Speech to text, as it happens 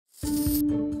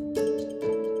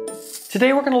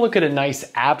Today we're going to look at a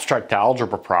nice abstract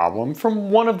algebra problem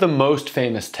from one of the most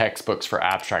famous textbooks for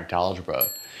abstract algebra.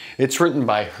 It's written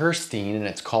by Herstein and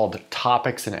it's called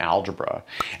Topics in Algebra.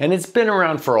 And it's been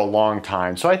around for a long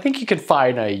time, so I think you can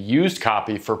find a used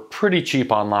copy for pretty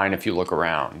cheap online if you look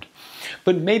around.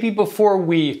 But maybe before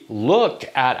we look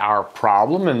at our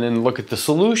problem and then look at the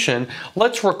solution,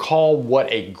 let's recall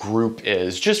what a group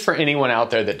is, just for anyone out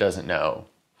there that doesn't know.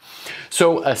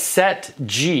 So a set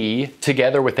G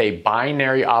together with a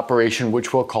binary operation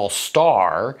which we'll call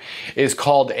star is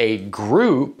called a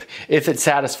group if it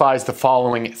satisfies the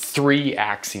following three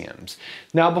axioms.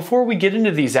 Now before we get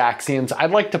into these axioms,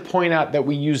 I'd like to point out that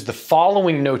we use the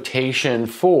following notation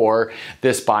for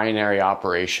this binary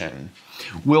operation.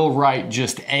 We'll write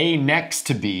just A next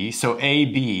to B, so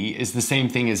AB is the same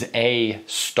thing as A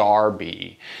star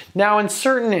B. Now in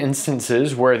certain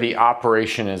instances where the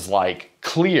operation is like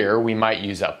clear, we might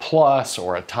use a plus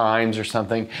or a times or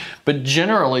something, but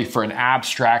generally for an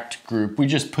abstract group, we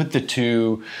just put the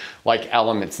two like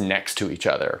elements next to each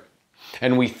other.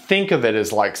 And we think of it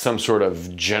as like some sort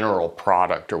of general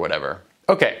product or whatever.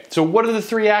 Okay, so what are the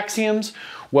three axioms?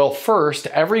 Well, first,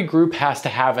 every group has to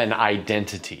have an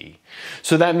identity.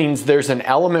 So that means there's an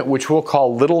element which we'll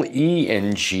call little e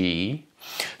in G,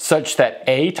 such that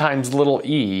A times little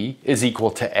e is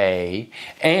equal to A,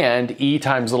 and E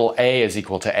times little a is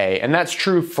equal to A, and that's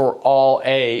true for all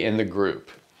A in the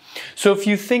group. So if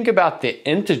you think about the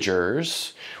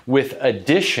integers, with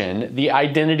addition, the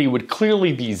identity would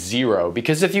clearly be 0,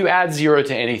 because if you add 0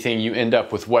 to anything, you end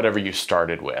up with whatever you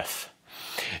started with.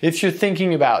 If you're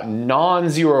thinking about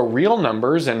non-zero real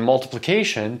numbers and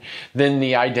multiplication, then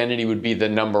the identity would be the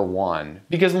number 1,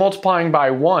 because multiplying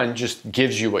by 1 just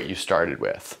gives you what you started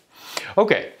with.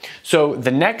 Okay, so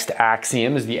the next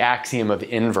axiom is the axiom of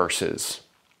inverses.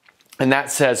 And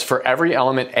that says for every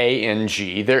element A in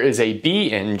G, there is a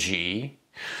B in G,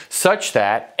 such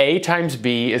that A times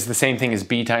B is the same thing as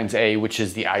B times A, which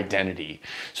is the identity.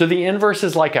 So the inverse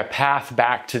is like a path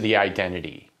back to the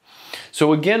identity.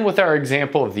 So again, with our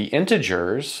example of the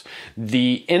integers,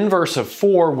 the inverse of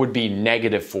 4 would be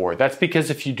 -4. That's because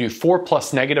if you do 4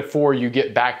 plus -4, you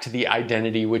get back to the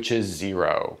identity, which is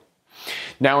 0.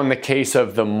 Now in the case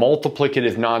of the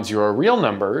multiplicative non-zero real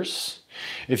numbers,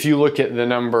 if you look at the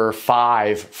number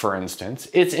 5, for instance,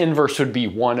 its inverse would be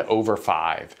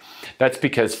 1/5. That's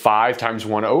because 5 times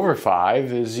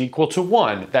 1/5 is equal to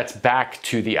 1. That's back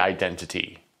to the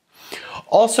identity.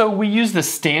 Also, we use the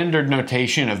standard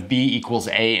notation of B equals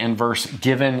A inverse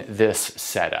given this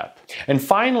setup. And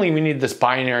finally, we need this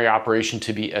binary operation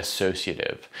to be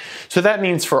associative. So that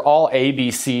means for all A,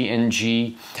 B, C, and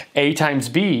G, A times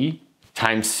B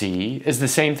times C is the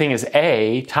same thing as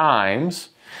A times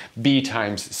B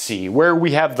times C, where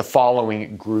we have the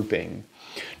following grouping.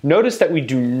 Notice that we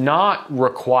do not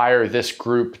require this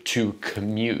group to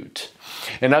commute.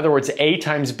 In other words, A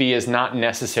times B is not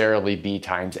necessarily B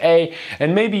times A,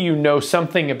 and maybe you know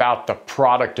something about the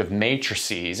product of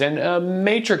matrices, and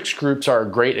matrix groups are a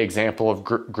great example of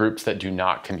groups that do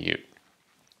not commute.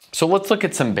 So let's look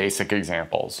at some basic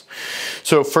examples.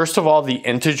 So first of all, the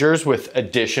integers with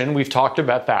addition, we've talked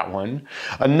about that one.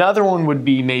 Another one would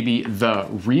be maybe the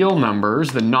real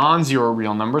numbers, the non-zero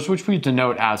real numbers, which we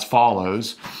denote as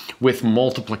follows, with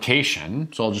multiplication.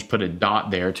 So I'll just put a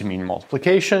dot there to mean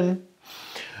multiplication.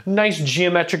 A nice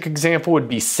geometric example would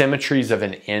be symmetries of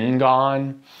an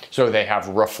n-gon. So they have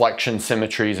reflection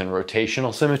symmetries and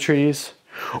rotational symmetries.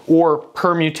 Or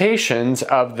permutations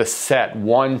of the set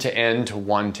 1 to n to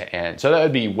 1 to n. So that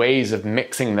would be ways of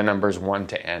mixing the numbers 1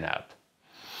 to n up.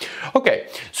 Okay,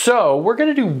 so we're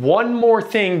going to do one more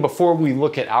thing before we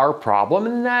look at our problem,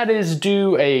 and that is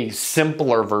do a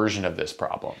simpler version of this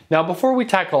problem. Now, before we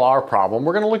tackle our problem,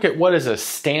 we're going to look at what is a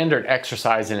standard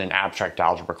exercise in an abstract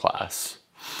algebra class.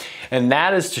 And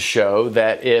that is to show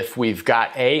that if we've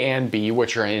got A and B,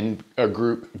 which are in a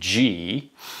group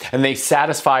G, and they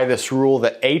satisfy this rule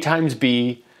that A times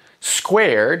B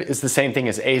squared is the same thing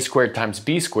as A squared times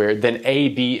B squared, then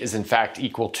AB is in fact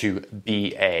equal to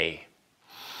BA.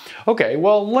 Okay,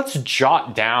 well, let's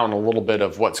jot down a little bit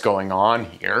of what's going on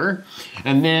here,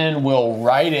 and then we'll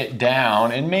write it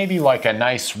down in maybe like a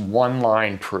nice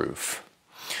one-line proof.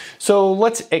 So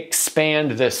let's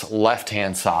expand this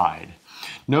left-hand side.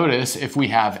 Notice if we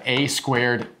have A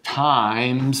squared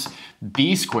times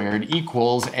B squared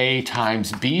equals A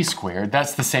times B squared,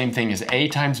 that's the same thing as A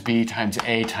times B times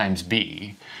A times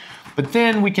B. But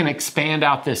then we can expand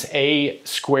out this A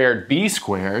squared B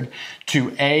squared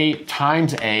to A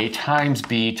times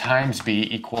B times B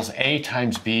equals A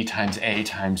times B times A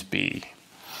times B.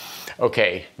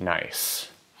 Okay, nice.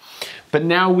 But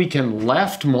now we can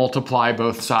left multiply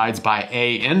both sides by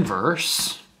A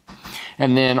inverse,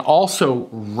 and then also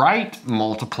right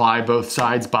multiply both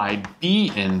sides by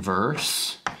B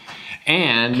inverse.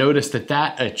 And notice that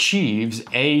that achieves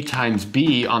A times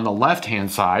B on the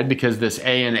left-hand side because this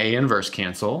A and A inverse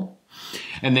cancel.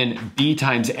 And then B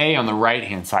times A on the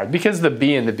right-hand side because the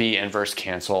B and the B inverse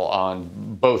cancel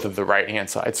on both of the right-hand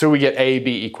sides. So we get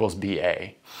AB equals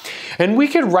BA. And we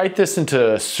could write this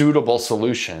into a suitable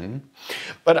solution,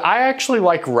 but I actually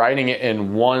like writing it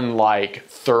in one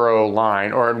thorough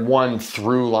line or in one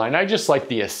through line. I just like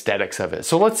the aesthetics of it.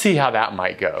 So let's see how that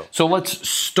might go. So let's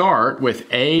start with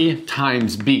A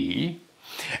times B.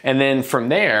 And then from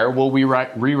there, we'll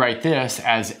rewrite this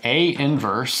as A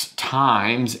inverse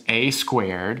times A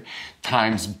squared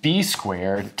times B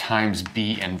squared times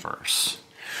B inverse.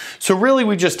 So really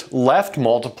we just left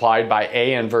multiplied by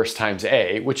A inverse times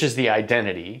A, which is the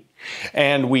identity,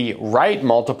 and we right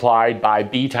multiplied by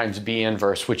B times B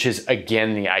inverse, which is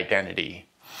again the identity.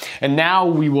 And now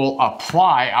we will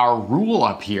apply our rule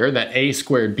up here that A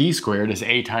squared B squared is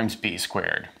A times B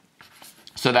squared.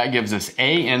 So that gives us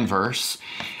A inverse,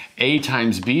 A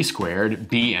times B squared,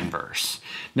 B inverse.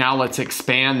 Now let's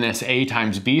expand this A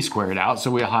times B squared out.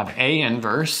 So we'll have A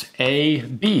inverse,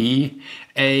 AB,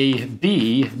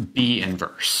 AB, B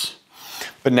inverse.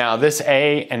 But now this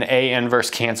A and A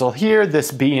inverse cancel here,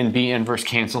 this B and B inverse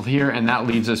cancel here, and that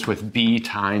leaves us with B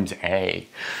times A.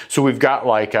 So we've got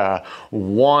like a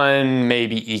one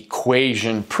maybe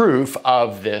equation proof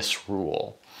of this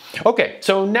rule. Okay,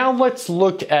 so now let's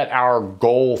look at our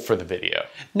goal for the video.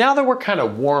 Now that we're kind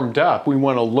of warmed up, we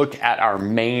want to look at our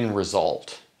main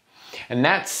result. And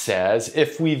that says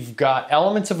if we've got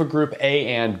elements of a group A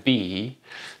and B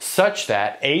such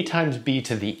that A times B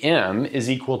to the M is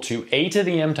equal to A to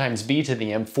the M times B to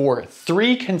the M for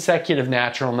 3 consecutive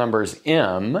natural numbers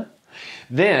M,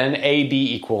 then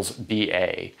AB equals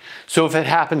BA. So if it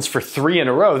happens for 3 in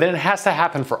a row, then it has to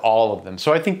happen for all of them.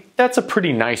 So I think that's a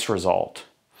pretty nice result.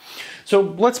 So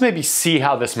let's maybe see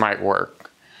how this might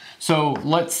work. So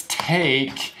let's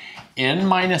take n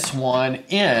minus 1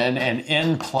 n and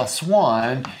n plus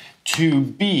 1 to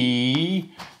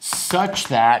be such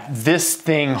that this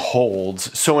thing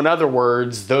holds. So in other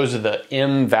words, those are the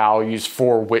m values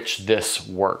for which this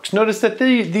works. Notice that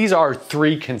these are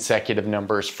 3 consecutive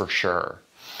numbers for sure.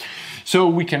 So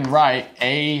we can write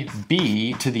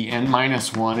AB to the n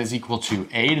minus 1 is equal to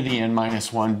A to the n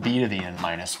minus 1, B to the n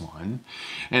minus 1.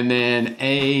 And then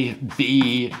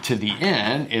AB to the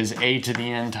n is A to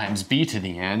the n times B to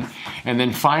the n. And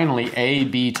then finally,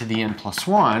 AB to the n plus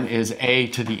 1 is A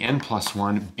to the n plus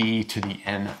 1, B to the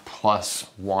n plus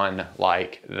 1,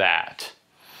 like that.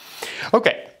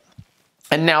 Okay.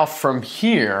 And now from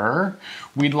here,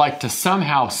 we'd like to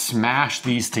somehow smash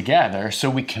these together so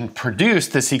we can produce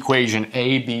this equation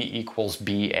AB equals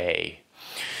BA.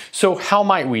 So how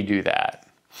might we do that?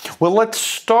 Well, let's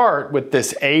start with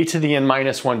this A to the n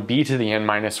minus 1, B to the n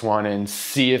minus 1 and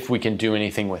see if we can do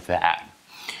anything with that.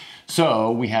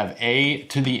 So we have A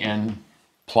to the n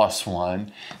plus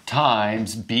 1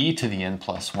 times B to the n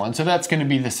plus 1. So that's going to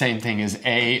be the same thing as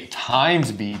A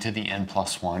times B to the n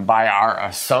plus 1 by our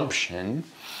assumption.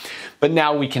 But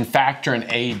now we can factor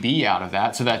an AB out of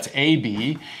that. So that's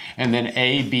AB and then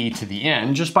AB to the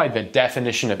n just by the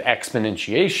definition of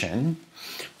exponentiation.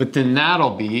 But then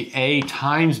that'll be A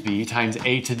times B times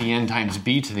A to the n times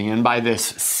B to the n by this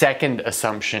second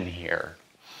assumption here.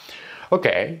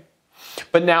 Okay,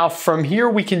 but now from here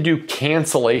we can do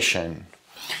cancellation.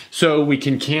 So we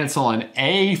can cancel an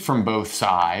A from both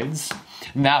sides,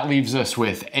 and that leaves us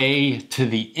with A to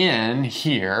the n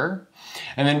here.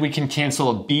 And then we can cancel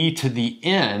a B to the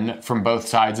n from both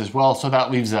sides as well, so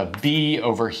that leaves a B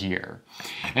over here.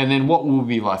 And then what will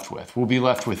we be left with? We'll be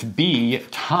left with B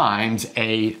times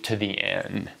A to the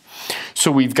n.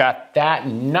 So we've got that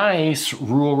nice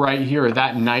rule right here,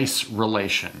 that nice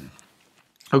relation.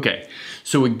 Okay,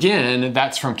 so again,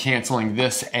 that's from canceling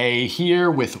this A here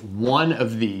with one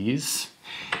of these,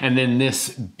 and then this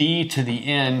B to the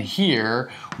n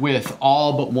here with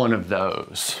all but one of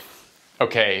those.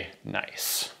 Okay,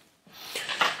 nice.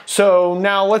 So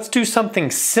now let's do something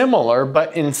similar,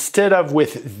 but instead of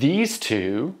with these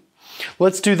two,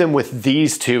 let's do them with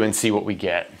these two and see what we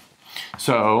get.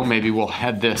 So maybe we'll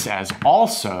head this as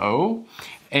also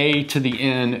A to the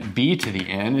n, B to the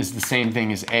n is the same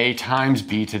thing as A times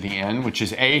B to the n, which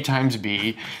is A times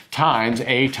B times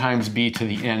A times B to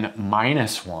the n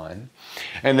minus 1.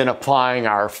 And then applying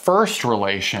our first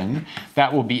relation,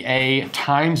 that will be A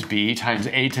times B times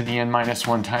A to the n minus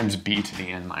 1 times B to the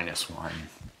n minus 1.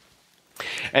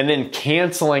 And then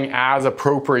canceling as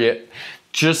appropriate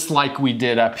just like we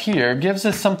did up here, gives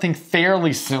us something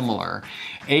fairly similar.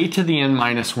 A to the n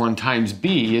minus 1 times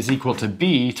b is equal to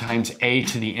b times a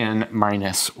to the n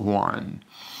minus 1.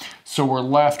 So we're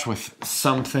left with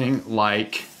something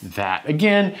like that.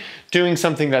 Again, doing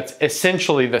something that's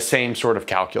essentially the same sort of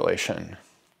calculation.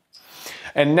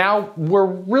 And now we're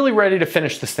really ready to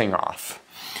finish this thing off.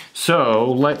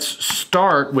 So let's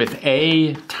start with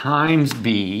a times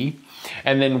b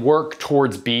and then work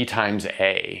towards b times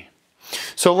a.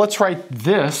 So let's write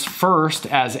this first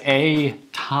as a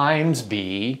times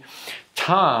b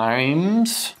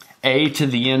times a to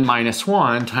the n minus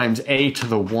 1 times a to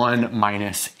the 1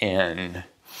 minus n.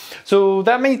 So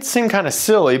that may seem kind of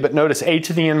silly, but notice a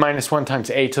to the n minus 1 times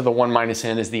a to the 1 minus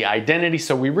n is the identity,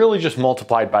 so we really just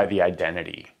multiplied by the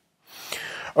identity.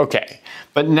 Okay,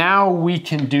 but now we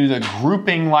can do the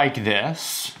grouping like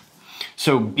this.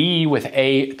 So b with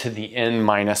a to the n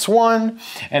minus 1,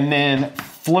 and then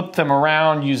flip them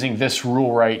around using this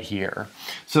rule right here.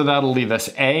 So that'll leave us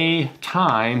a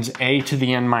times a to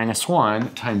the n minus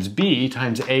 1 times b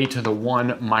times a to the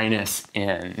 1 minus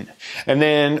n. And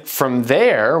then from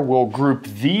there, we'll group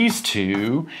these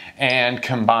two and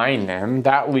combine them.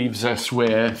 That leaves us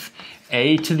with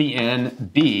a to the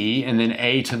n b and then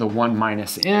a to the 1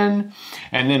 minus n,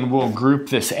 and then we'll group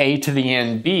this a to the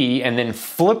n b and then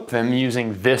flip them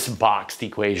using this boxed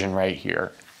equation right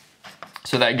here.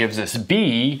 So that gives us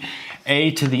b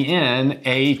a to the n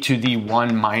a to the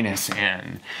 1 minus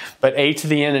n. But a to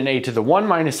the n and a to the 1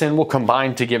 minus n will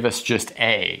combine to give us just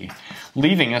a,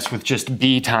 leaving us with just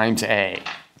b times a.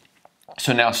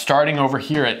 So now starting over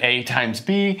here at a times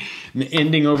b, and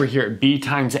ending over here at b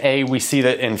times a, we see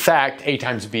that in fact, a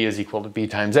times b is equal to b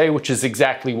times a, which is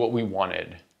exactly what we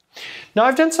wanted. Now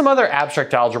I've done some other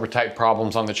abstract algebra type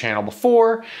problems on the channel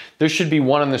before. There should be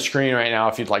one on the screen right now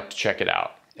if you'd like to check it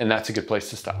out. And that's a good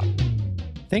place to stop.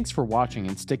 Thanks for watching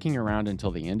and sticking around until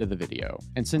the end of the video.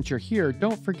 And since you're here,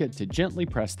 don't forget to gently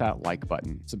press that like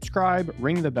button, subscribe,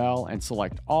 ring the bell, and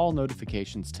select all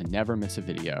notifications to never miss a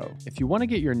video. If you want to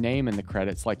get your name in the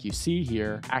credits like you see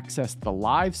here, access the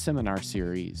live seminar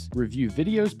series, review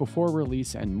videos before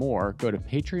release, and more, go to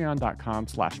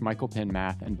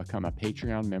patreon.com/michaelpennmath and become a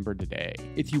Patreon member today.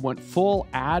 If you want full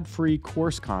ad-free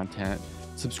course content,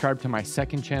 subscribe to my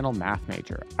second channel, Math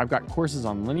Major. I've got courses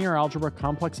on linear algebra,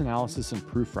 complex analysis, and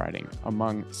proofwriting,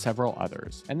 among several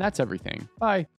others. And that's everything. Bye.